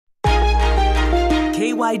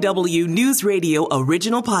KYW News Radio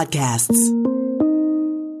original podcasts.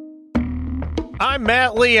 I'm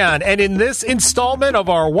Matt Leon, and in this installment of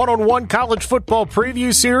our one-on-one college football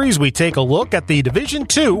preview series, we take a look at the Division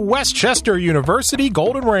II West Chester University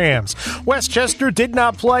Golden Rams. West Chester did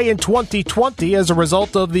not play in 2020 as a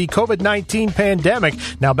result of the COVID-19 pandemic.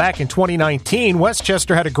 Now, back in 2019, West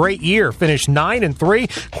Chester had a great year, finished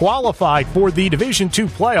 9-3, qualified for the Division II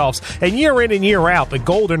playoffs, and year in and year out, the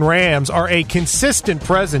Golden Rams are a consistent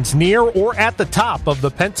presence near or at the top of the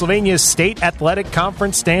Pennsylvania State Athletic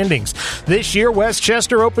Conference standings. This year, West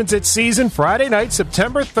Chester opens its season Friday night,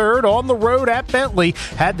 September 3rd, on the road at Bentley.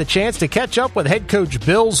 Had the chance to catch up with head coach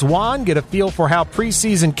Bill Zwan, get a feel for how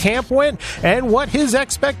preseason camp went, and what his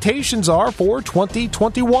expectations are for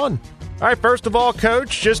 2021. All right, first of all,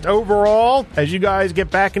 Coach, just overall, as you guys get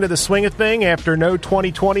back into the swing of thing after no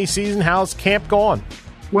 2020 season, how's camp going?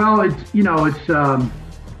 Well, it's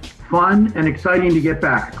fun and exciting to get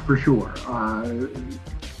back, for sure.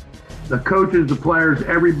 The coaches, the players,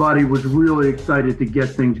 everybody was really excited to get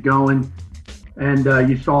things going. And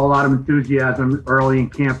you saw a lot of enthusiasm early in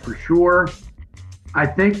camp for sure. I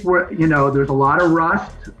think there's a lot of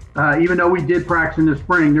rust. Even though we did practice in the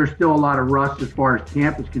spring, there's still a lot of rust as far as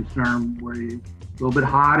camp is concerned, where you're a little bit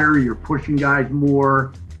hotter, you're pushing guys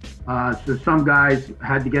more. So some guys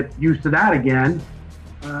had to get used to that again.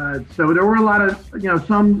 So there were a lot of,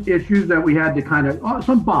 some issues that we had to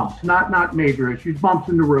some bumps, not major issues, bumps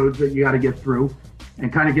in the roads that you got to get through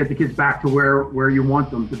and kind of get the kids back to where you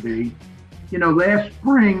want them to be. Last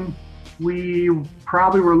spring, we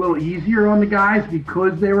probably were a little easier on the guys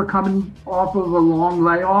because they were coming off of a long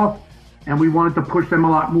layoff, and we wanted to push them a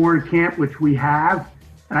lot more in camp, which we have.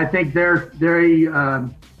 And I think they had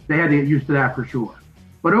to get used to that for sure.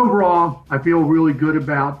 But overall, I feel really good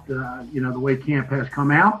about, the way camp has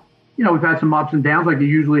come out. We've had some ups and downs like you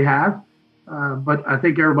usually have. But I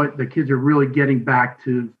think the kids are really getting back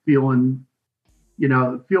to feeling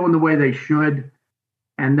the way they should.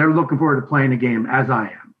 And they're looking forward to playing the game, as I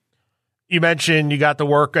am. You mentioned you got the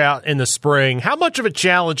workout in the spring. How much of a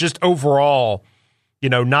challenge just overall,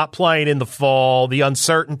 not playing in the fall, the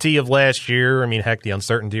uncertainty of last year? I mean, heck, the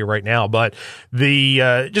uncertainty right now, but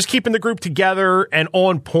the just keeping the group together and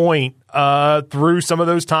on point through some of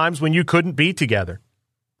those times when you couldn't be together.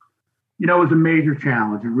 It was a major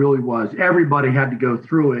challenge. It really was. Everybody had to go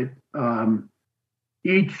through it.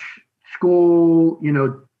 Each school,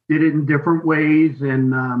 did it in different ways.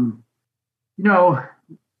 And,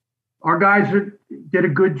 our guys did a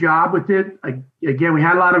good job with it. Again, we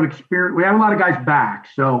had a lot of experience. We had a lot of guys back.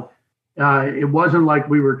 So it wasn't like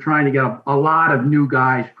we were trying to get a lot of new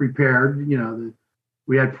guys prepared.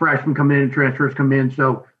 We had freshmen come in and transfers come in.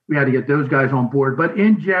 So we had to get those guys on board. But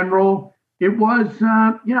in general, it was,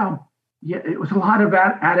 it was a lot of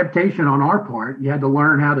adaptation on our part. You had to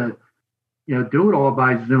learn how to, do it all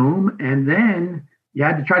by Zoom. And then you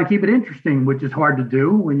had to try to keep it interesting, which is hard to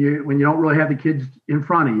do when you don't really have the kids in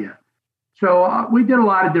front of you. So we did a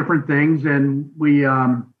lot of different things, and we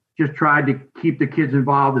just tried to keep the kids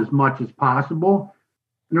involved as much as possible.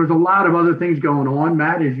 And there was a lot of other things going on,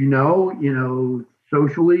 Matt, as you know,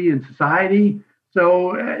 socially in society.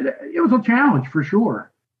 So it was a challenge for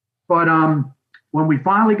sure. But when we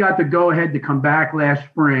finally got the go-ahead to come back last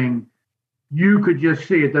spring, you could just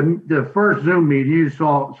see it. The first Zoom meeting, you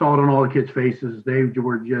saw it on all the kids' faces. They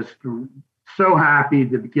were just so happy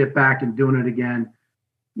to get back and doing it again.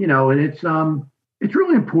 And it's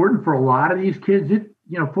really important for a lot of these kids.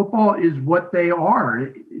 Football is what they are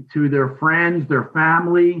to their friends, their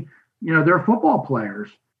family. They're football players.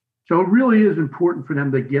 So it really is important for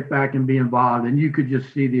them to get back and be involved. And you could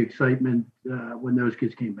just see the excitement when those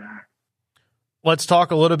kids came back. Let's talk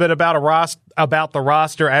a little bit about the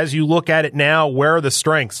roster as you look at it now. Where are the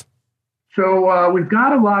strengths? So we've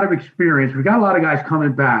got a lot of experience. We've got a lot of guys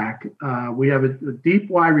coming back. We have a deep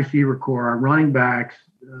wide receiver core. Our running backs,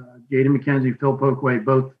 Jaden McKenzie, Phil Pokeway,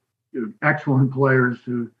 both excellent players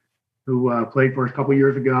who played for us a couple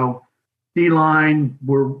years ago. D-line,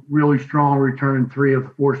 we're really strong, returning 3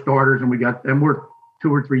 of 4 starters, and we're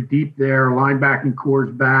 2 or 3 deep there. Linebacking core's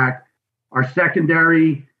back. Our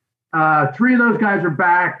secondary, 3 of those guys are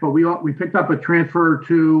back, but we picked up a transfer or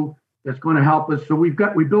 2 that's going to help us. So we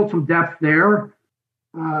built some depth there.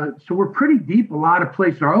 So we're pretty deep a lot of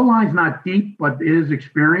places. Our O-line's not deep, but it is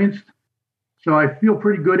experienced. So I feel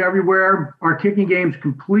pretty good everywhere. Our kicking game's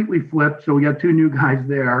completely flipped, so we got 2 new guys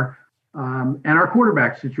there. And our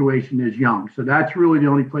quarterback situation is young. So that's really the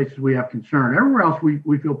only places we have concern. Everywhere else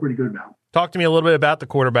we feel pretty good about. Talk to me a little bit about the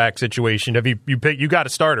quarterback situation. Have you got a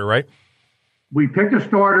starter, right? We picked a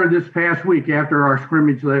starter this past week after our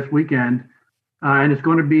scrimmage last weekend. and it's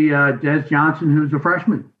going to be Des Johnson, who's a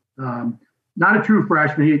freshman. Not a true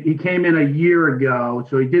freshman. He came in a year ago,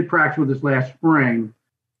 so he did practice with us last spring.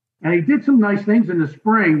 And he did some nice things in the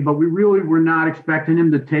spring, but we really were not expecting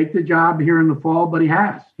him to take the job here in the fall, but he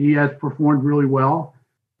has. He has performed really well.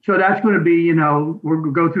 So that's going to be, we're going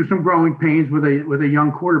to go through some growing pains with a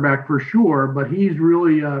young quarterback for sure, but he's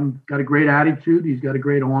really got a great attitude. He's got a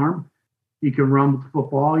great arm. He can run with the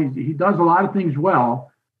football. He does a lot of things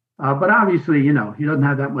well, but obviously, he doesn't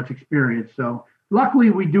have that much experience. So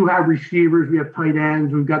luckily, we do have receivers. We have tight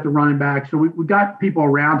ends. We've got the running back. So we've got people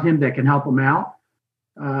around him that can help him out.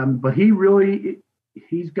 But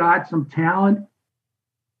he's got some talent.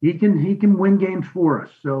 He can win games for us.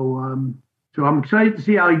 So I'm excited to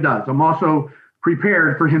see how he does. I'm also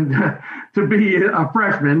prepared for him to be a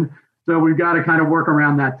freshman. So we've got to kind of work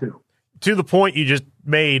around that too. To the point you just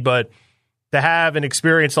made, but to have an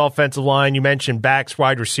experienced offensive line, you mentioned backs,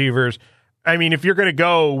 wide receivers. I mean, if you're going to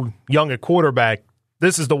go young at quarterback,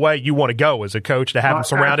 this is the way you want to go as a coach, to have him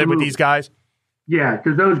surrounded with these guys. Yeah,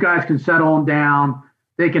 because those guys can settle him down.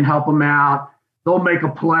 They can help him out. They'll make a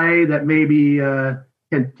play that maybe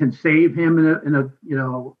can save him in a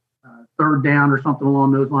third down or something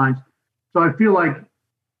along those lines. So I feel like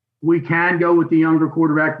we can go with the younger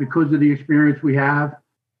quarterback because of the experience we have.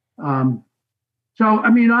 So I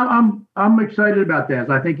mean, I'm excited about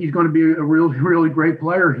that. I think he's going to be a really great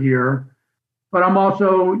player here. But I'm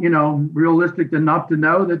also, realistic enough to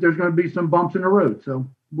know that there's going to be some bumps in the road. So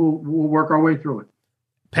we'll work our way through it.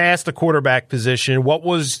 Past the quarterback position, what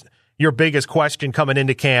was your biggest question coming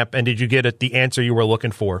into camp, and did you get the answer you were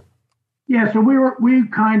looking for? Yeah, so we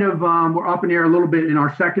kind of were up in the air a little bit in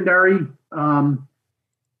our secondary.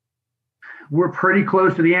 We're pretty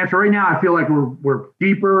close to the answer right now. I feel like we're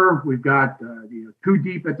deeper. We've got too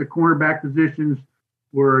deep at the cornerback positions.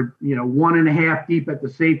 We're 1.5 deep at the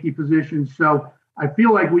safety positions. So I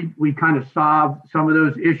feel like we kind of solved some of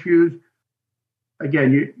those issues.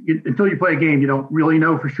 Again, until you play a game, you don't really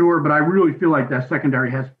know for sure. But I really feel like that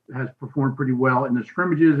secondary has performed pretty well in the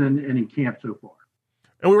scrimmages and in camp so far.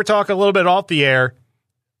 And we were talking a little bit off the air,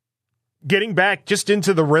 getting back just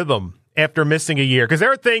into the rhythm after missing a year. Because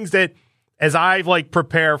there are things that, as I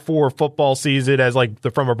prepare for football season,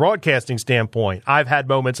 from a broadcasting standpoint, I've had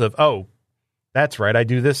moments of, oh, that's right, I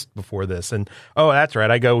do this before this. And, oh, that's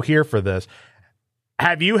right, I go here for this.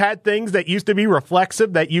 Have you had things that used to be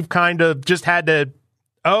reflexive that you've kind of just had to,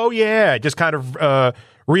 just kind of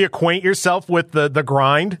reacquaint yourself with the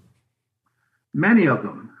grind? Many of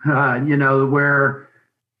them, where,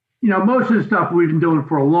 most of the stuff we've been doing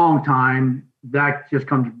for a long time, that just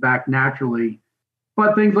comes back naturally.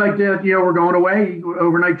 But things like that, we're going away,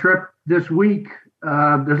 overnight trip this week.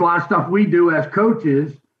 There's a lot of stuff we do as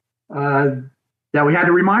coaches that we had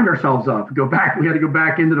to remind ourselves of. We had to go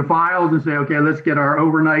back into the files and say, okay, let's get our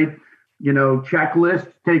overnight,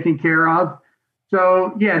 checklist taken care of.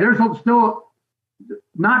 So yeah, there's still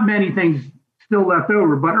not many things still left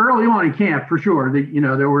over, but early on in camp, for sure,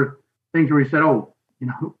 there were things where we said,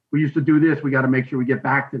 we used to do this. We got to make sure we get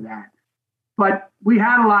back to that. But we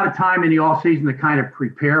had a lot of time in the off season to kind of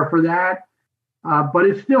prepare for that. But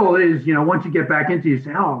it still is, once you get back into it, you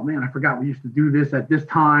say, oh man, I forgot we used to do this at this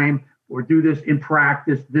time, or do this in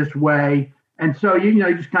practice this way. And so, you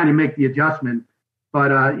just kind of make the adjustment. But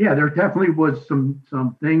there definitely was some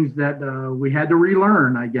things that we had to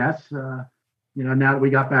relearn, I guess, now that we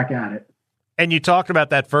got back at it. And you talked about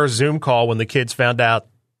that first Zoom call when the kids found out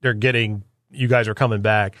you guys are coming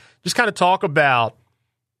back. Just kind of talk about,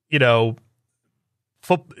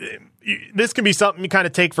 this can be something you kind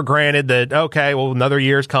of take for granted that, okay, well, another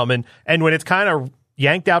year's coming. And when it's kind of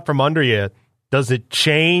yanked out from under you, does it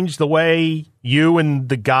change the way you and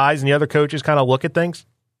the guys and the other coaches kind of look at things?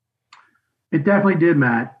 It definitely did,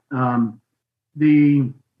 Matt. I'd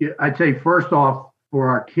say first off, for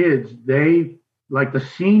our kids, they, like the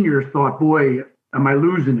seniors, thought, boy, am I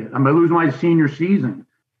losing it? Am I losing my senior season?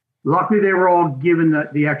 Luckily, they were all given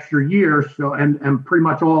the extra year, so and pretty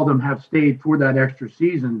much all of them have stayed for that extra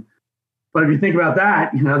season. But if you think about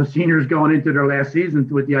that, the seniors going into their last season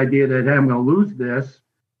with the idea that, hey, I'm going to lose this.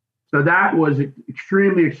 So that was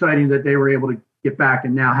extremely exciting that they were able to get back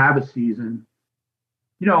and now have a season.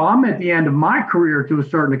 I'm at the end of my career to a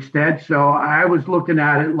certain extent, so I was looking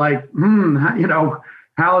at it like,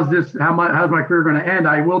 how's my career going to end?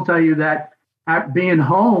 I will tell you that being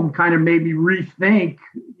home kind of made me rethink,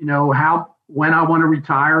 when I want to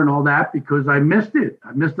retire and all that, because I missed it.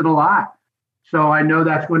 I missed it a lot. So I know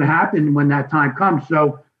that's going to happen when that time comes.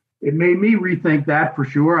 So it made me rethink that for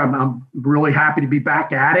sure. I'm really happy to be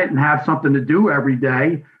back at it and have something to do every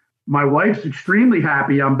day. My wife's extremely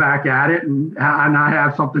happy I'm back at it and I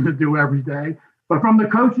have something to do every day. But from the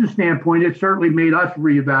coach's standpoint, it certainly made us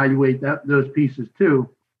reevaluate those pieces too.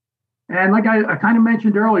 And like I kind of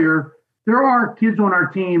mentioned earlier, there are kids on our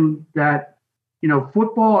team that,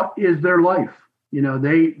 football is their life.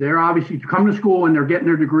 They're obviously come to school and they're getting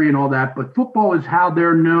their degree and all that, but football is how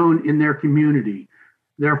they're known in their community.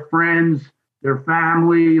 Their friends, their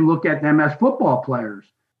family look at them as football players.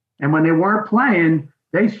 And when they weren't playing,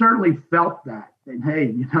 they certainly felt that. And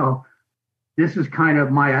hey, this is kind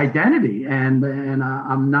of my identity, and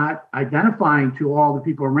I'm not identifying to all the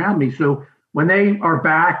people around me. So when they are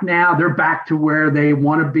back now, they're back to where they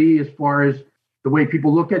want to be as far as the way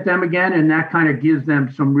people look at them again, and that kind of gives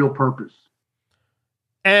them some real purpose.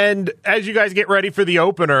 And as you guys get ready for the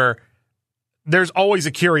opener, there's always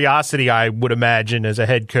a curiosity, I would imagine, as a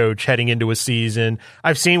head coach heading into a season.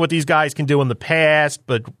 I've seen what these guys can do in the past,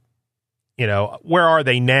 but, where are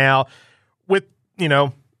they now? With,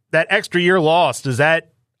 that extra year lost, does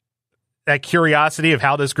that curiosity of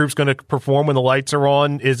how this group's going to perform when the lights are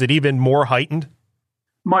on, is it even more heightened?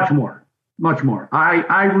 Much more.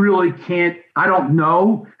 I really can't, I don't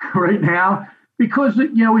know right now, because,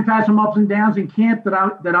 we've had some ups and downs in camp that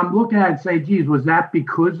I'm looking at and say, geez, was that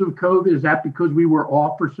because of COVID? Is that because we were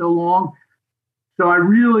off for so long? So I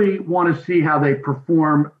really want to see how they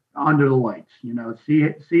perform under the lights, see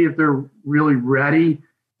if they're really ready,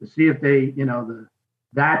 to see if they,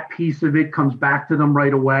 that piece of it comes back to them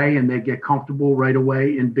right away and they get comfortable right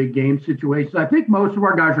away in big game situations. I think most of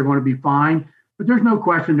our guys are going to be fine, but there's no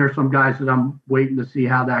question there's some guys that I'm waiting to see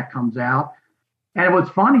how that comes out. And what's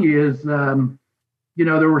funny is, there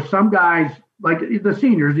were some guys, like the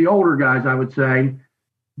seniors, the older guys, I would say,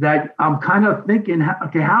 that I'm kind of thinking,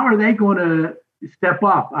 okay, how are they going to step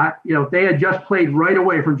up? If they had just played right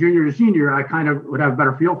away from junior to senior, I kind of would have a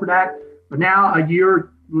better feel for that. But now a year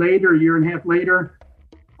and a half later,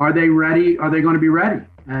 are they ready? Are they going to be ready?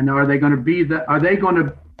 And are they going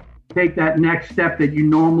to take that next step that you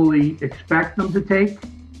normally expect them to take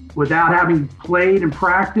without having played and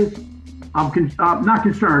practiced? I'm not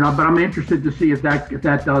concerned, but I'm interested to see if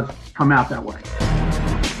that does come out that way.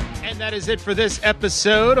 And that is it for this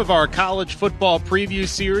episode of our college football preview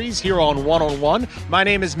series here on One on One. My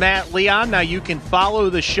name is Matt Leon. Now you can follow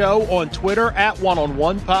the show on Twitter at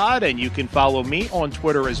OneOnOnePod, and you can follow me on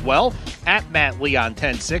Twitter as well at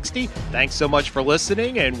MattLeon1060. Thanks so much for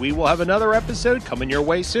listening, and we will have another episode coming your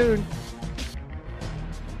way soon.